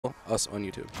us on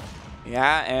YouTube.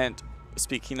 Yeah, and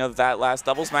speaking of that last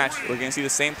doubles match, we're going to see the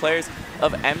same players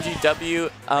of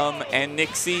MGW and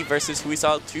NickC versus who we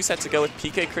saw 2 sets ago with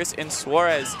PkChris and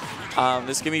Suarez.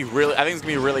 This is going to be really, I think it's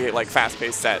going to be a really like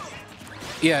fast-paced set.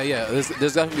 Yeah, there's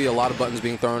definitely be a lot of buttons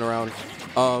being thrown around.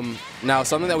 Now,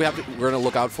 something that we're going to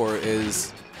look out for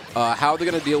is how they're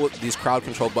going to deal with these crowd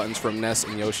control buttons from Ness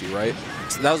and Yoshi, right?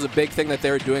 So that was a big thing that they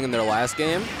were doing in their last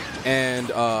game,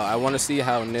 and I want to see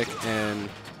how Nick and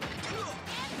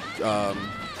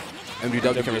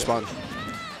MGW can respond.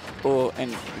 Oh,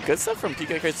 and good stuff from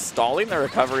PkChris stalling the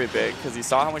recovery big because he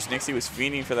saw how much NickC was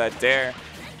fiending for that dare.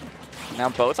 Now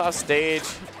both off stage,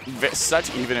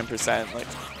 such even in percent, like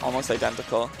almost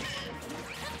identical.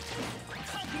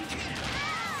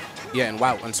 Yeah, and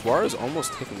wow, and Suarez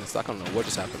almost taking the stock. I don't know what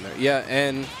just happened there. Yeah,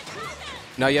 and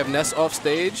now you have Ness off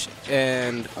stage,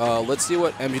 and let's see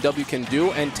what MGW can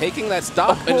do. And taking that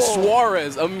stock, and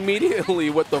Suarez immediately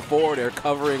with the forward air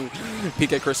covering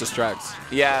PkChris's tracks.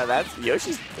 Yeah, that's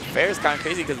Yoshi's fair is kind of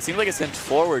crazy because it seems like it's sent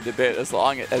forward a bit as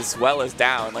well as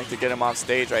down, like to get him off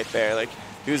stage right there. Like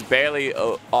he was barely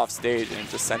off stage and it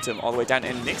just sent him all the way down.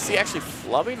 And NickC actually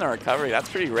flubbing the recovery. That's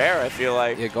pretty rare, I feel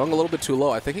like. Yeah, going a little bit too low.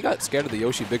 I think he got scared of the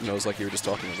Yoshi big nose like you were just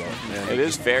talking about. Man, it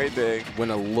is very big.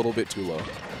 Went a little bit too low.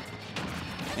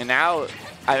 And now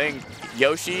I think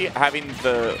Yoshi having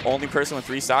the only person with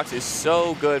 3 stocks is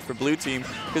so good for blue team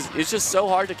because it's just so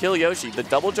hard to kill Yoshi. The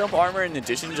double jump armor, in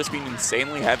addition to just being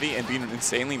insanely heavy and being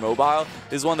insanely mobile,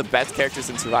 is one of the best characters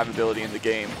in survivability in the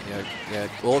game. Yeah,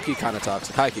 low-key kind of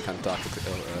toxic. High-key kind of toxic,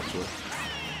 actually.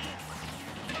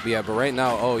 But yeah, but right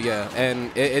now, oh yeah,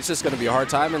 and it's just going to be a hard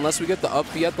time unless we get the up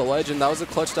B at the ledge, and that was a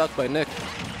clutch stock by Nick.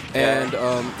 And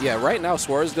yeah, right now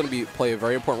Suarez is going to play a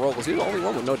very important role because he's the only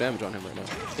one with no damage on him right now.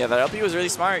 Yeah, that LP was really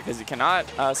smart because you cannot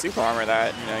super armor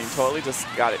that. You know, you totally just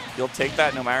got it. You'll take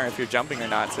that no matter if you're jumping or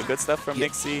not. So good stuff from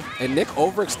NickC. And Nick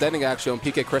overextending actually on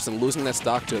PkChris and losing that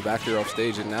stock to a back air off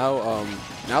stage. And now,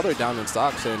 now they're down in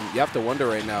stocks, and you have to wonder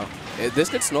right now. This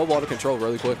could snowball to control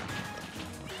really quick.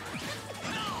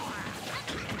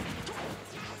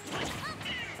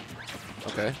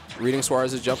 Okay, reading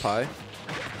Suarez's jump high.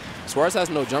 Suarez has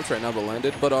no jumps right now, but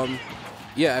landed. But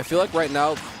yeah, I feel like right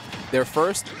now their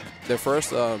first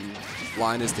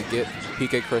line is to get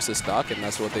PkChris's stock, and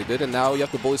that's what they did. And now you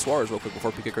have to bully Suarez real quick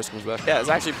before PkChris comes back. Yeah, it's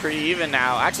actually pretty even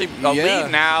now. Actually, a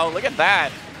lead now. Look at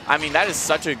that. I mean, that is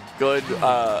such a good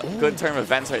good turn of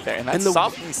events right there. And that's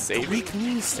softly saved. Weak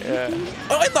knees. Yeah.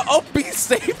 Oh, and the up B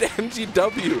saved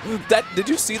MGW. Did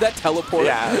you see that teleport?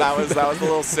 Yeah, that was a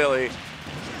little silly.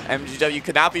 MGW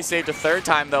could not be saved a 3rd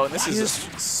time, though, and this is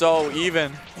just so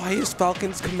even. Why is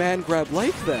Falcon's command grab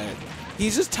like that?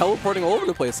 He's just teleporting all over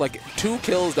the place. Like 2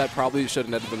 kills that probably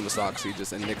shouldn't have been in the stocks.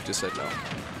 And Nick just said no.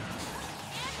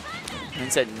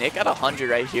 And said Nick at 100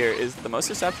 right here is the most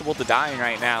susceptible to dying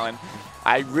right now, and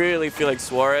I really feel like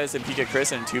Suarez and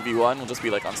PkChris in 2v1 will just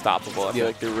be like unstoppable. I feel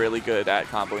like they're really good at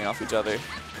comboing off each other.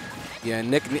 Yeah,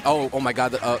 Nick. Oh my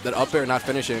God, that up air not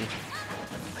finishing.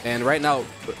 And right now.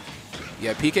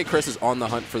 Yeah, PkChris is on the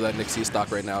hunt for that NickC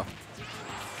stock right now.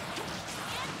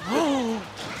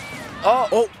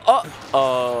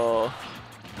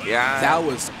 Yeah. That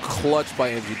was clutch by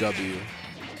MGW.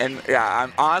 And yeah,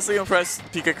 I'm honestly impressed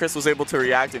PkChris was able to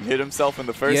react and hit himself in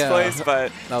the first place,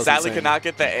 but sadly could not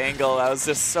get the angle. That was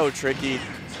just so tricky.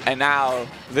 And now,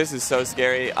 this is so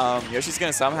scary. Yoshi's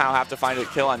going to somehow have to find a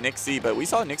kill on NickC, but we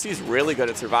saw NickC is really good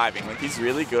at surviving. Like, he's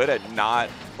really good at not,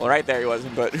 well, right there he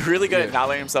wasn't, but really good at not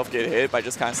letting himself get hit by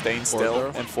just kind of staying still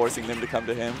and forcing them to come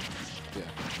to him.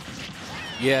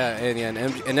 Yeah, and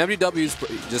MGW's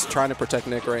just trying to protect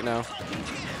Nick right now.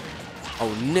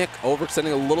 Oh, Nick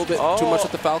overextending a little bit too much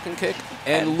with the Falcon kick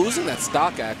and losing that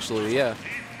stock, actually, yeah.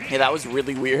 Yeah, that was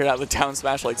really weird how the down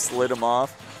smash, like, slid him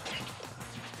off.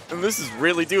 And this is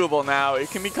really doable now.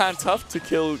 It can be kind of tough to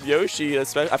kill Yoshi.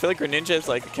 Especially, I feel like Greninja is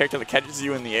like a character that catches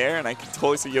you in the air, and I can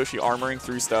totally see Yoshi armoring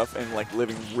through stuff and like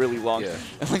living really long. Yeah.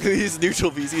 And like these neutral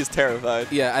VZ is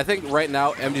terrified. Yeah, I think right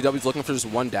now MGW is looking for just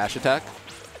 1 dash attack.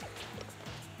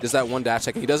 Just that 1 dash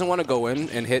attack. He doesn't want to go in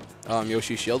and hit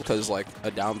Yoshi's shield because like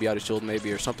a down B out of shield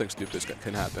maybe or something stupid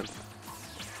can happen.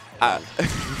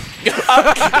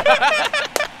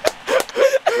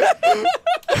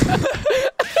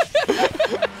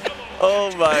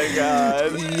 Oh my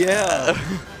God. Yeah.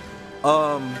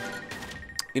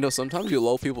 You know, sometimes you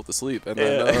lull people to sleep, and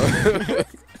then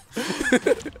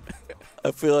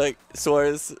I feel like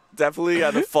Suarez definitely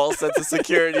got a false sense of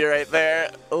security right there.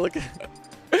 Look at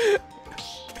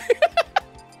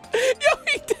Yo,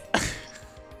 he did.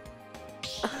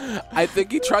 I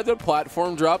think he tried the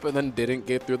platform drop and then didn't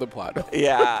get through the platform.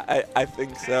 Yeah, I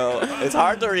think so. It's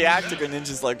hard to react to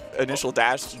Greninja's like initial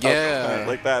dash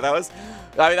like that. That was,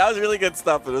 I mean, that was really good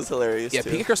stuff. It was hilarious. Yeah,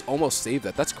 too. PkChris almost saved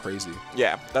that. That's crazy.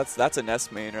 Yeah, that's a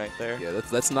Ness main right there. Yeah,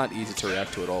 that's not easy to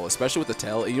react to at all, especially with the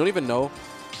tail. You don't even know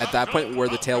at that point where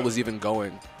the tail was even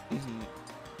going.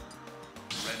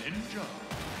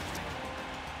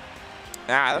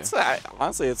 Yeah, that's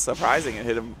honestly, it's surprising it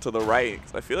hit him to the right.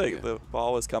 I feel like the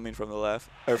ball was coming from the left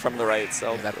or from the right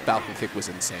itself. Yeah, that Falcon kick was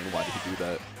insane. Why did he do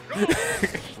that?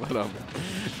 But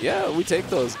yeah, we take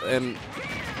those and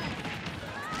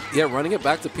yeah, running it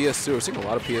back to PS2. We're seeing a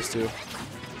lot of PS2.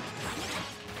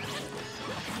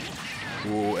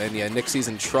 Ooh, and yeah, NickC's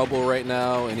in trouble right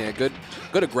now. And yeah, good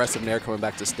aggressive nair coming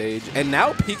back to stage. And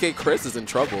now PkChris is in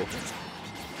trouble.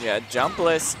 Yeah,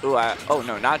 jumpless. Ooh, oh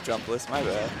no, not jumpless. My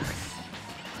bad.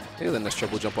 Look at the Ness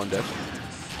triple jump on deck.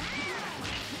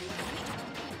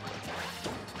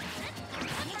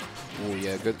 Oh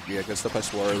yeah, good stuff by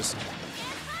Suarez.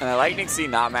 And I like NickC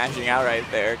not mashing out right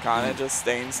there, kind of just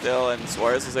staying still, and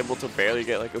Suarez was able to barely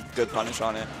get like a good punish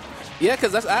on it. Yeah,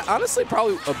 because that's honestly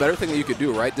probably a better thing that you could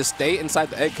do, right? Just stay inside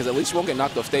the egg, because at least you won't get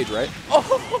knocked off stage, right?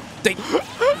 Oh,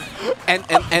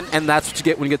 and that's what you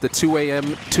get when you get the 2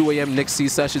 a.m. NickC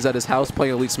sessions at his house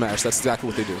playing Elite Smash. That's exactly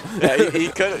what they do.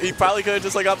 Yeah, he probably could have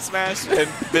just like up smash and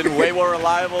been way more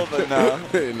reliable, but no,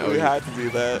 no, we had to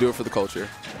do that. Do it for the culture.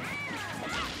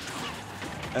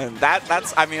 And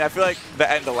that's I mean, I feel like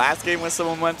the last game was some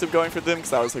momentum going for them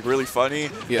because that was like really funny.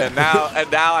 Yeah. And now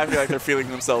I feel like they're feeling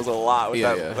themselves a lot with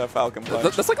that Falcon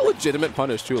punch. That's like a legitimate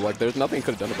punish too. Like there's nothing you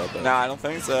could have done about that. No, I don't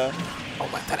think so. Oh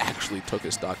man, that actually took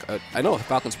his stock. I know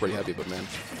Falcon's pretty heavy, but man.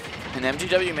 And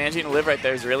MGW managing to live right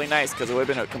there is really nice because it would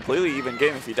have been a completely even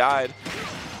game if he died.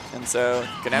 And so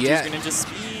Greninja's going to just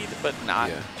speed, but not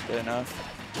good enough.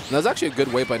 And that was actually a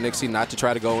good way by NickC not to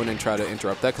try to go in and try to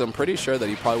interrupt that, because I'm pretty sure that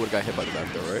he probably would have got hit by the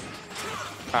back throw, right?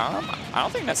 I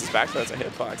don't think Ness's back throw is a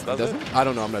hitbox, does it? I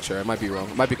don't know. I'm not sure. I might be wrong.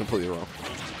 I might be completely wrong.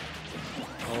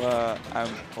 Well,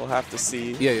 we'll have to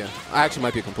see. Yeah. I actually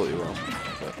might be completely wrong.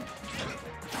 But.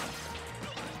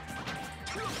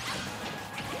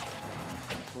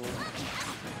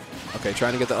 Okay,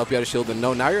 trying to get the up out of shield. And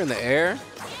no, now you're in the air.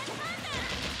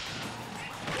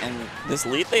 And this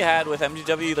lead they had with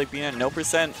MGW like being at no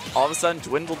percent, all of a sudden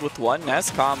dwindled with one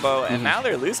Ness combo, and now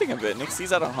they're losing a bit.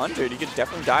 NickC's at 100. He could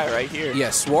definitely die right here.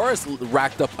 Yeah, Suarez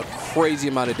racked up a crazy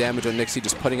amount of damage on NickC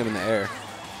just putting him in the air.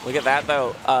 Look at that,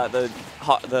 though.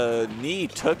 The knee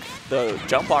took the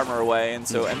jump armor away, and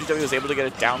so MGW was able to get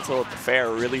it down to fair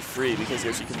really free because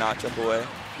Yoshi could not jump away.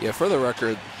 Yeah, for the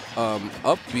record,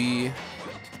 up B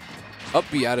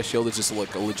out of shield is just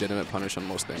like a legitimate punish on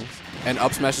most things. And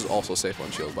up smash is also safe on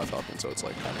shield by Falcon, so it's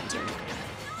like kind of insane.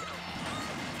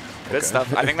 Good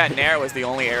stuff. I think that Nair was the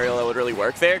only aerial that would really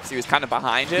work there because he was kind of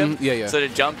behind him. Yeah. So to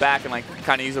jump back and like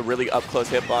kind of use a really up-close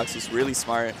hitbox is really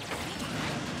smart.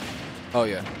 Oh,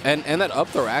 yeah. And that up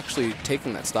throw actually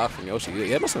taking that stock from Yoshi.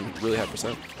 Yeah, it must have really high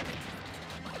percent.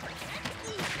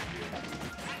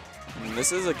 And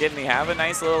this is again, they have a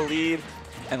nice little lead.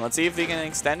 And let's see if they can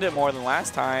extend it more than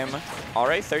last time. All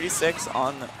right, 36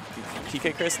 on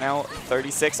PkChris, now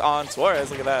 36 on Suarez.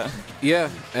 Look at that. Yeah,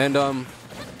 and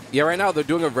yeah, right now they're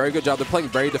doing a very good job. They're playing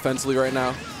very defensively right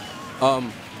now.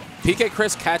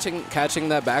 PkChris catching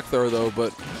that back throw though,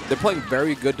 but they're playing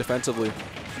very good defensively.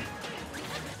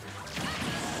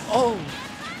 Oh,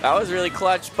 that was really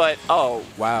clutch, but oh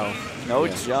wow, no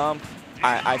jump.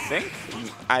 I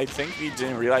think he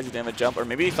didn't realize he didn't have a jump, or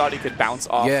maybe he thought he could bounce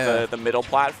off the middle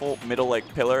platform,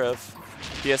 like pillar of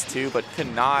PS2, but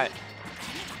could not.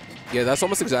 Yeah, that's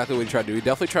almost exactly what he tried to do. He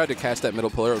definitely tried to catch that middle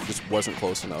pillar, it just wasn't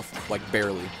close enough, like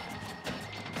barely.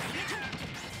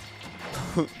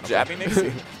 Jabbing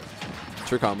NickC.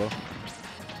 True combo.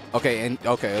 Okay, and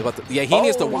okay, yeah, he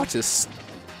needs to watch this.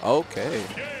 Okay.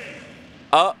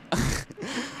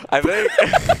 I think.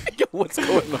 Yo, what's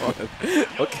going on?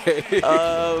 Okay.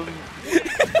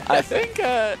 I think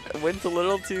went a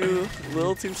little too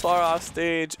far off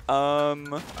stage.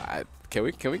 Can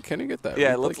we get that?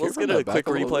 Yeah, let's get a quick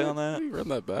replay on that. Can you run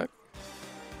that back?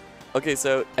 Okay,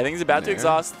 so I think he's about to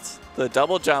exhaust the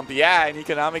double jump. Yeah, and he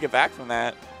cannot make it back from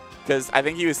that. Because I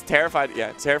think he was terrified.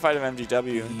 Yeah, terrified of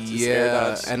MGW.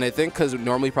 Yeah, and I think because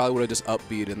normally he probably would have just up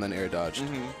beat and then air dodged.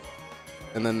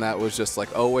 And then that was just like,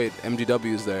 oh wait,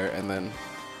 MGW's there, and then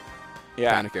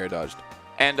panic air dodged.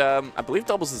 And I believe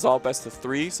doubles is all best of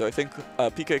 3, so I think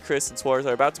PkChris and Suarez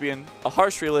are about to be in a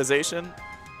harsh realization.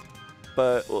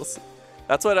 But we'll see.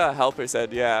 That's what Helper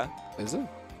said, yeah. Is it?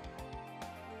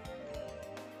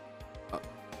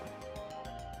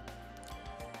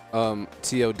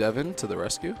 T.O. Devin to the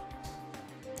rescue.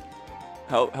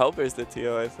 Helper's the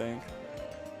TO, I think.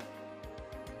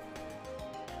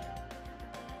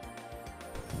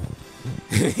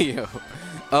 Yo,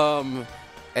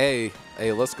 hey,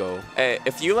 let's go. Hey,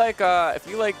 if you like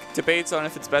debates on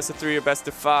if it's best of 3 or best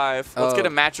of 5, let's get a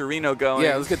matcherino going.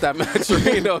 Yeah, let's get that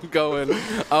matcherino going.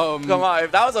 Come on,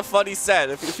 if that was a funny set,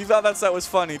 if you thought that set was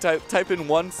funny, type in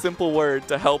one simple word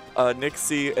to help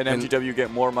NickC and MGW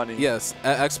get more money. Yes,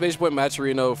 exclamation point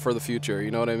matcherino for the future. You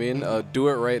know what I mean? Do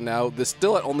it right now. They're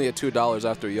still only at $2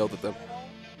 after you yelled at them.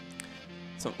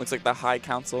 So it looks like the High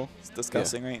Council is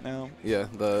discussing right now. Yeah,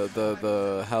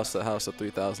 the House of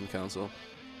 3000 Council.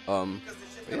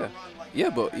 Yeah,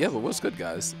 but what's good,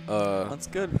 guys? That's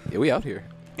good. Yeah, we out here.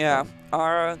 Yeah.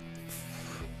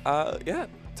 Yeah.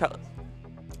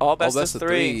 All best of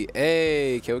 3.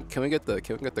 Hey, can we get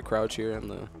the crowd cheer and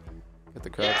the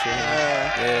crowd cheer?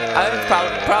 I think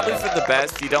it's probably for the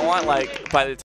best. You don't want, like, by the